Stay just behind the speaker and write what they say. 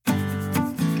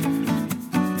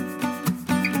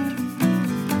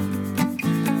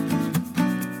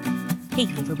Hey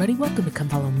everybody, welcome to Come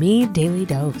Follow Me Daily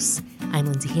Dose. I'm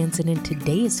Lindsay Hansen and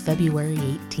today is February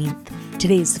 18th.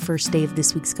 Today is the first day of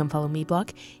this week's Come Follow Me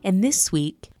block, and this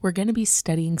week we're going to be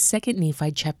studying 2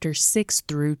 Nephi chapters 6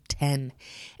 through 10.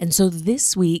 And so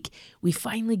this week we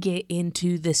finally get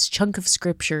into this chunk of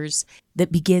scriptures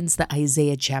that begins the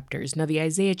Isaiah chapters. Now the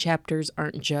Isaiah chapters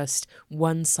aren't just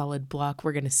one solid block.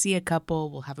 We're going to see a couple,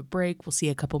 we'll have a break, we'll see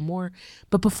a couple more.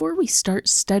 But before we start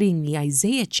studying the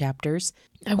Isaiah chapters,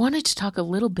 I wanted to talk a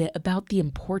little bit about the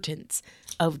importance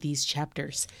of these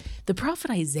chapters. The prophet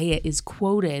Isaiah is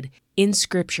quoted in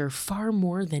scripture far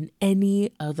more than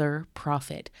any other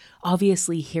prophet.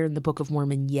 Obviously, here in the Book of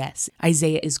Mormon, yes,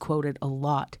 Isaiah is quoted a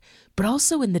lot, but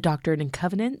also in the Doctrine and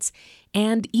Covenants,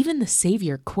 and even the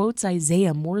Savior quotes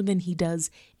Isaiah more than he does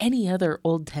any other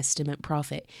Old Testament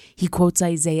prophet. He quotes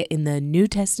Isaiah in the New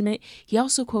Testament. He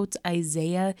also quotes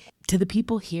Isaiah to the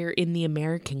people here in the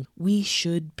American. We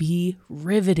should be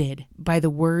riveted by the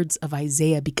words of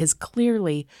Isaiah because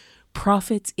clearly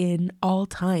prophets in all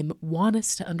time want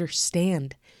us to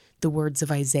understand the words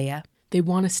of Isaiah. They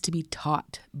want us to be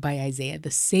taught by Isaiah.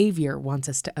 The Savior wants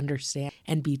us to understand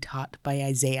and be taught by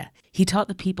Isaiah. He taught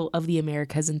the people of the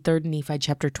Americas in 3 Nephi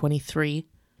chapter 23,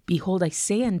 "Behold, I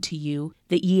say unto you,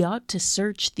 that ye ought to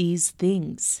search these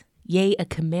things. Yea, a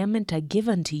commandment I give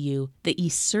unto you, that ye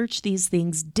search these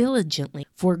things diligently,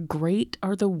 for great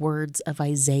are the words of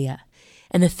Isaiah."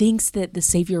 And the things that the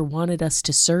Savior wanted us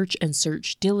to search and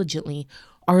search diligently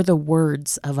are the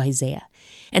words of Isaiah.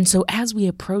 And so as we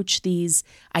approach these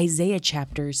Isaiah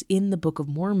chapters in the Book of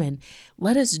Mormon,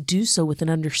 let us do so with an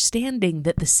understanding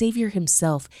that the Savior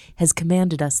himself has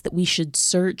commanded us that we should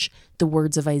search the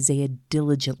words of Isaiah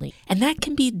diligently. And that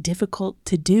can be difficult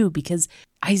to do because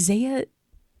Isaiah,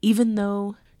 even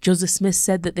though Joseph Smith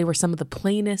said that they were some of the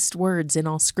plainest words in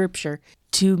all scripture,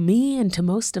 to me and to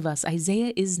most of us,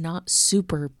 Isaiah is not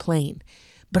super plain.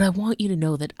 But I want you to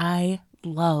know that I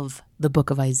love the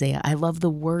book of Isaiah. I love the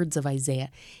words of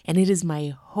Isaiah. And it is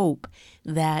my hope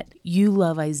that you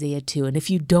love Isaiah too. And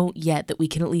if you don't yet, that we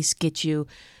can at least get you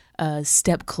a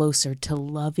step closer to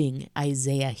loving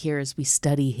Isaiah here as we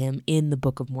study him in the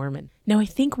Book of Mormon. Now, I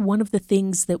think one of the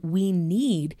things that we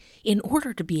need in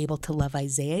order to be able to love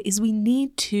Isaiah is we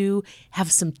need to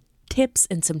have some tips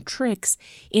and some tricks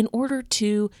in order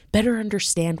to better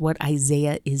understand what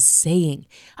Isaiah is saying.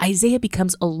 Isaiah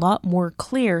becomes a lot more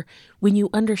clear when you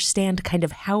understand kind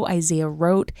of how Isaiah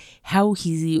wrote, how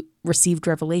he received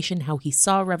revelation, how he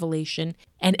saw revelation.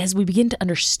 And as we begin to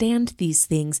understand these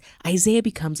things, Isaiah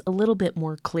becomes a little bit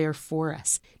more clear for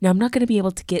us. Now, I'm not going to be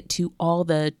able to get to all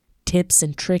the tips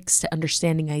and tricks to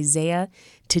understanding Isaiah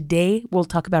today. We'll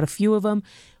talk about a few of them.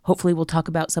 Hopefully we'll talk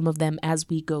about some of them as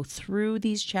we go through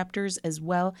these chapters as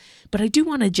well. But I do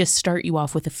want to just start you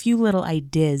off with a few little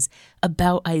ideas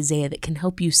about Isaiah that can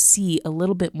help you see a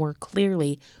little bit more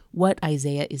clearly what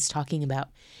Isaiah is talking about.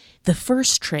 The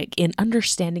first trick in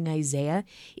understanding Isaiah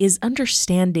is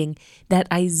understanding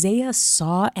that Isaiah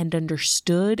saw and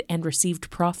understood and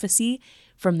received prophecy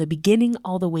from the beginning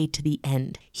all the way to the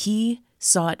end. He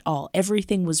saw it all.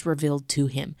 Everything was revealed to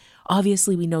him.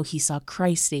 Obviously, we know he saw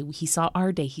Christ's day. He saw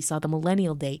our day. He saw the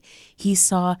millennial day. He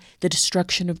saw the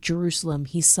destruction of Jerusalem.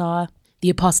 He saw the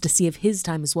apostasy of his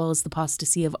time as well as the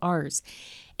apostasy of ours.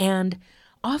 And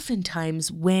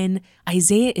oftentimes when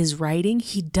Isaiah is writing,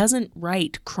 he doesn't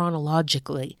write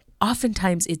chronologically.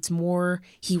 Oftentimes it's more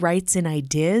he writes in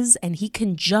ideas and he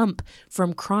can jump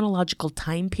from chronological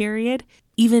time period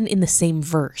even in the same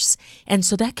verse. And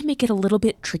so that can make it a little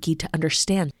bit tricky to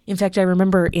understand. In fact, I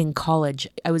remember in college,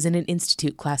 I was in an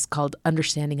institute class called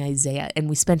Understanding Isaiah, and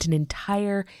we spent an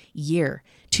entire year,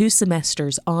 2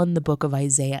 semesters on the book of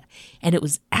Isaiah, and it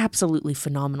was absolutely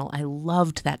phenomenal. I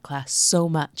loved that class so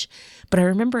much. But I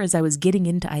remember as I was getting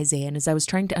into Isaiah and as I was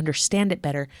trying to understand it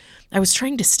better, I was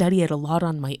trying to study it a lot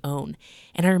on my own.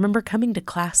 And I remember coming to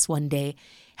class one day,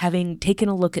 having taken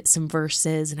a look at some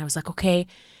verses, and I was like, okay.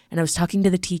 And I was talking to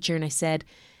the teacher and I said,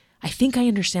 I think I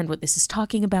understand what this is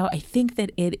talking about. I think that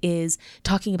it is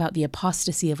talking about the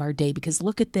apostasy of our day because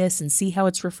look at this and see how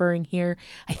it's referring here.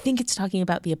 I think it's talking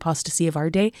about the apostasy of our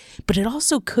day, but it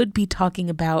also could be talking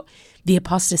about the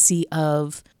apostasy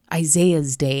of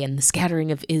Isaiah's day and the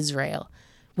scattering of Israel.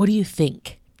 What do you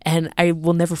think? And I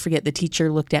will never forget the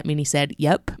teacher looked at me and he said,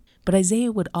 yep. But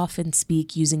Isaiah would often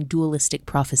speak using dualistic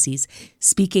prophecies.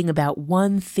 Speaking about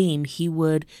one theme, he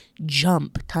would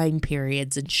jump time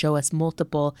periods and show us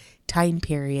multiple time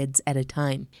periods at a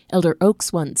time. Elder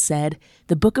Oaks once said,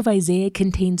 "The book of Isaiah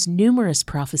contains numerous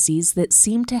prophecies that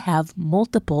seem to have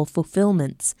multiple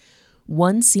fulfillments.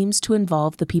 One seems to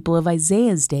involve the people of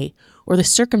Isaiah's day or the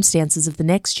circumstances of the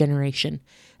next generation.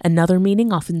 Another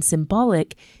meaning, often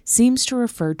symbolic, seems to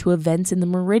refer to events in the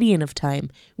meridian of time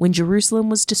when Jerusalem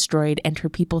was destroyed and her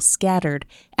people scattered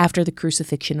after the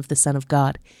crucifixion of the Son of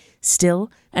God. Still,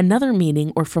 another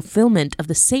meaning or fulfillment of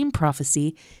the same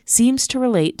prophecy seems to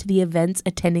relate to the events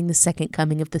attending the second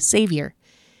coming of the Savior.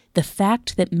 The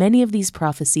fact that many of these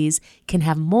prophecies can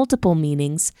have multiple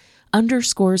meanings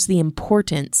underscores the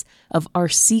importance of our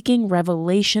seeking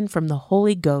revelation from the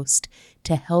Holy Ghost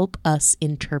to help us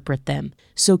interpret them.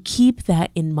 So keep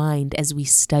that in mind as we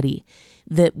study,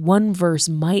 that one verse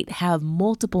might have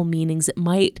multiple meanings. It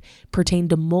might pertain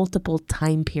to multiple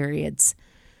time periods.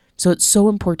 So it's so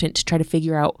important to try to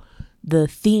figure out the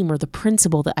theme or the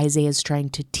principle that Isaiah is trying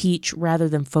to teach rather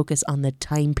than focus on the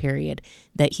time period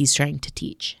that he's trying to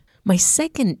teach. My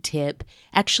second tip,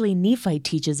 actually Nephi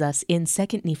teaches us in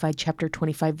 2 Nephi chapter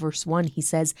 25 verse 1. He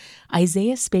says,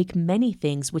 Isaiah spake many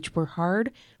things which were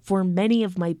hard for many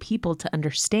of my people to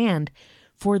understand,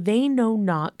 for they know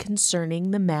not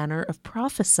concerning the manner of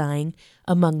prophesying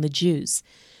among the Jews.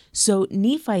 So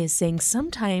Nephi is saying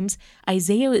sometimes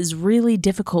Isaiah is really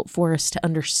difficult for us to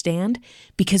understand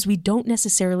because we don't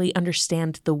necessarily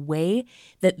understand the way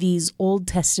that these Old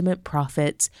Testament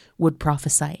prophets would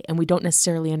prophesy, and we don't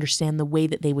necessarily understand the way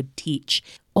that they would teach.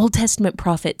 Old Testament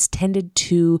prophets tended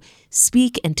to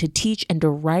speak and to teach and to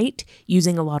write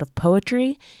using a lot of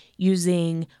poetry,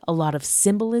 using a lot of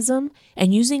symbolism,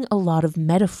 and using a lot of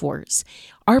metaphors.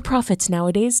 Our prophets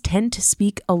nowadays tend to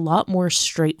speak a lot more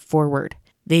straightforward.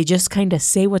 They just kind of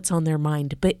say what's on their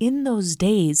mind. But in those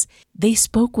days, they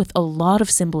spoke with a lot of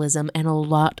symbolism and a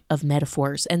lot of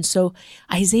metaphors. And so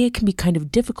Isaiah can be kind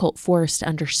of difficult for us to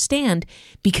understand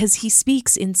because he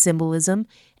speaks in symbolism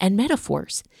and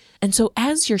metaphors. And so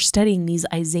as you're studying these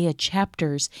Isaiah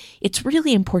chapters, it's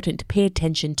really important to pay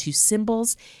attention to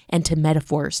symbols and to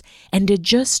metaphors and to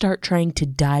just start trying to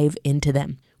dive into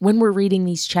them. When we're reading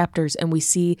these chapters and we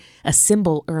see a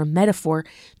symbol or a metaphor,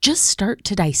 just start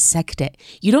to dissect it.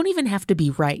 You don't even have to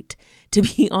be right. To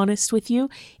be honest with you,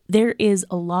 there is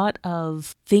a lot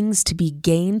of things to be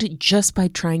gained just by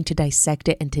trying to dissect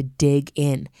it and to dig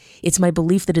in. It's my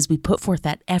belief that as we put forth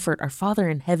that effort, our Father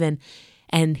in heaven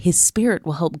and His Spirit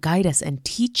will help guide us and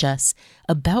teach us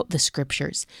about the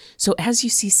scriptures. So as you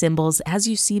see symbols, as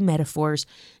you see metaphors,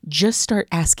 just start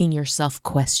asking yourself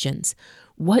questions.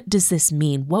 What does this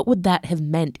mean? What would that have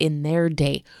meant in their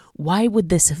day? Why would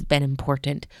this have been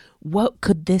important? What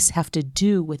could this have to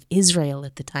do with Israel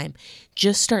at the time?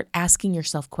 Just start asking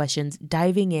yourself questions,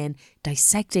 diving in,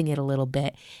 dissecting it a little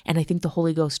bit, and I think the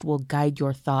Holy Ghost will guide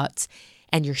your thoughts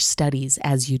and your studies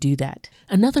as you do that.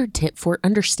 Another tip for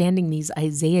understanding these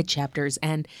Isaiah chapters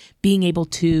and being able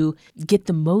to get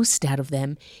the most out of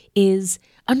them is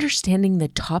understanding the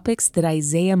topics that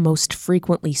Isaiah most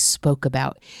frequently spoke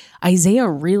about. Isaiah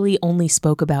really only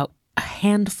spoke about a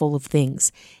handful of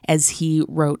things as he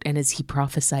wrote and as he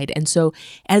prophesied. And so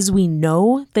as we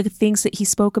know the things that he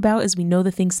spoke about, as we know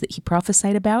the things that he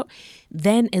prophesied about,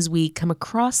 then as we come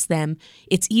across them,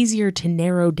 it's easier to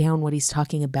narrow down what he's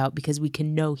talking about because we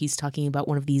can know he's talking about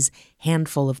one of these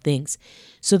handful of things.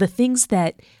 So the things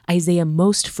that Isaiah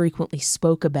most frequently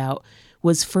spoke about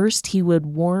was first, he would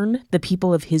warn the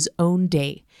people of his own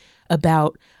day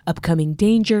about upcoming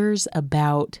dangers,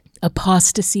 about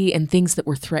apostasy and things that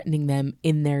were threatening them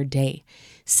in their day.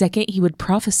 Second, he would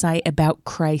prophesy about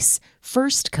Christ's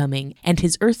first coming and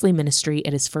his earthly ministry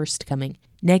at his first coming.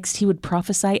 Next, he would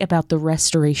prophesy about the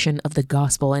restoration of the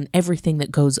gospel and everything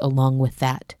that goes along with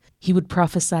that. He would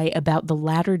prophesy about the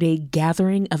latter-day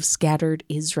gathering of scattered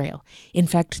Israel. In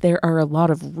fact, there are a lot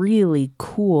of really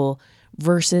cool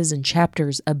verses and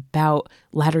chapters about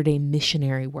latter-day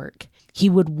missionary work. He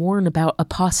would warn about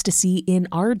apostasy in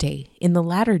our day, in the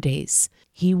latter days.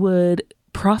 He would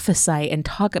prophesy and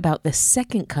talk about the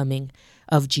second coming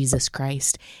of Jesus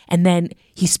Christ. And then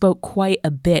he spoke quite a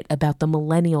bit about the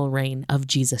millennial reign of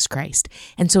Jesus Christ.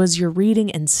 And so as you're reading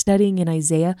and studying in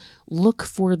Isaiah, look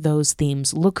for those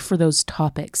themes, look for those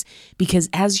topics, because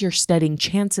as you're studying,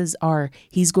 chances are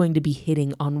he's going to be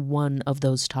hitting on one of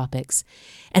those topics.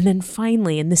 And then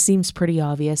finally, and this seems pretty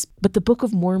obvious, but the Book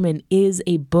of Mormon is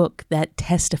a book that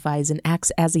testifies and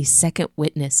acts as a second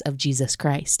witness of Jesus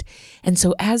Christ. And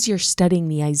so as you're studying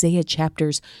the Isaiah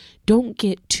chapters, don't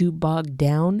get too bogged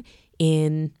down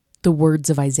in the words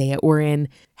of Isaiah or in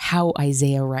how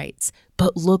Isaiah writes,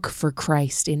 but look for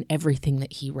Christ in everything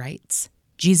that he writes.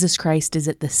 Jesus Christ is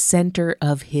at the center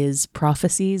of his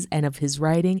prophecies and of his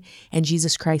writing, and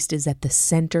Jesus Christ is at the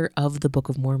center of the Book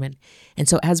of Mormon. And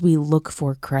so as we look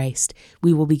for Christ,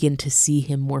 we will begin to see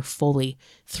him more fully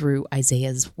through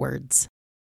Isaiah's words.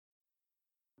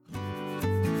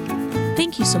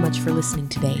 thank you so much for listening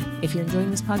today. If you're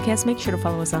enjoying this podcast, make sure to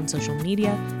follow us on social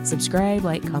media, subscribe,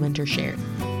 like, comment, or share.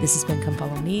 This has been Come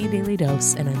Follow Me, Daily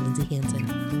Dose, and I'm Lindsay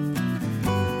Hansen.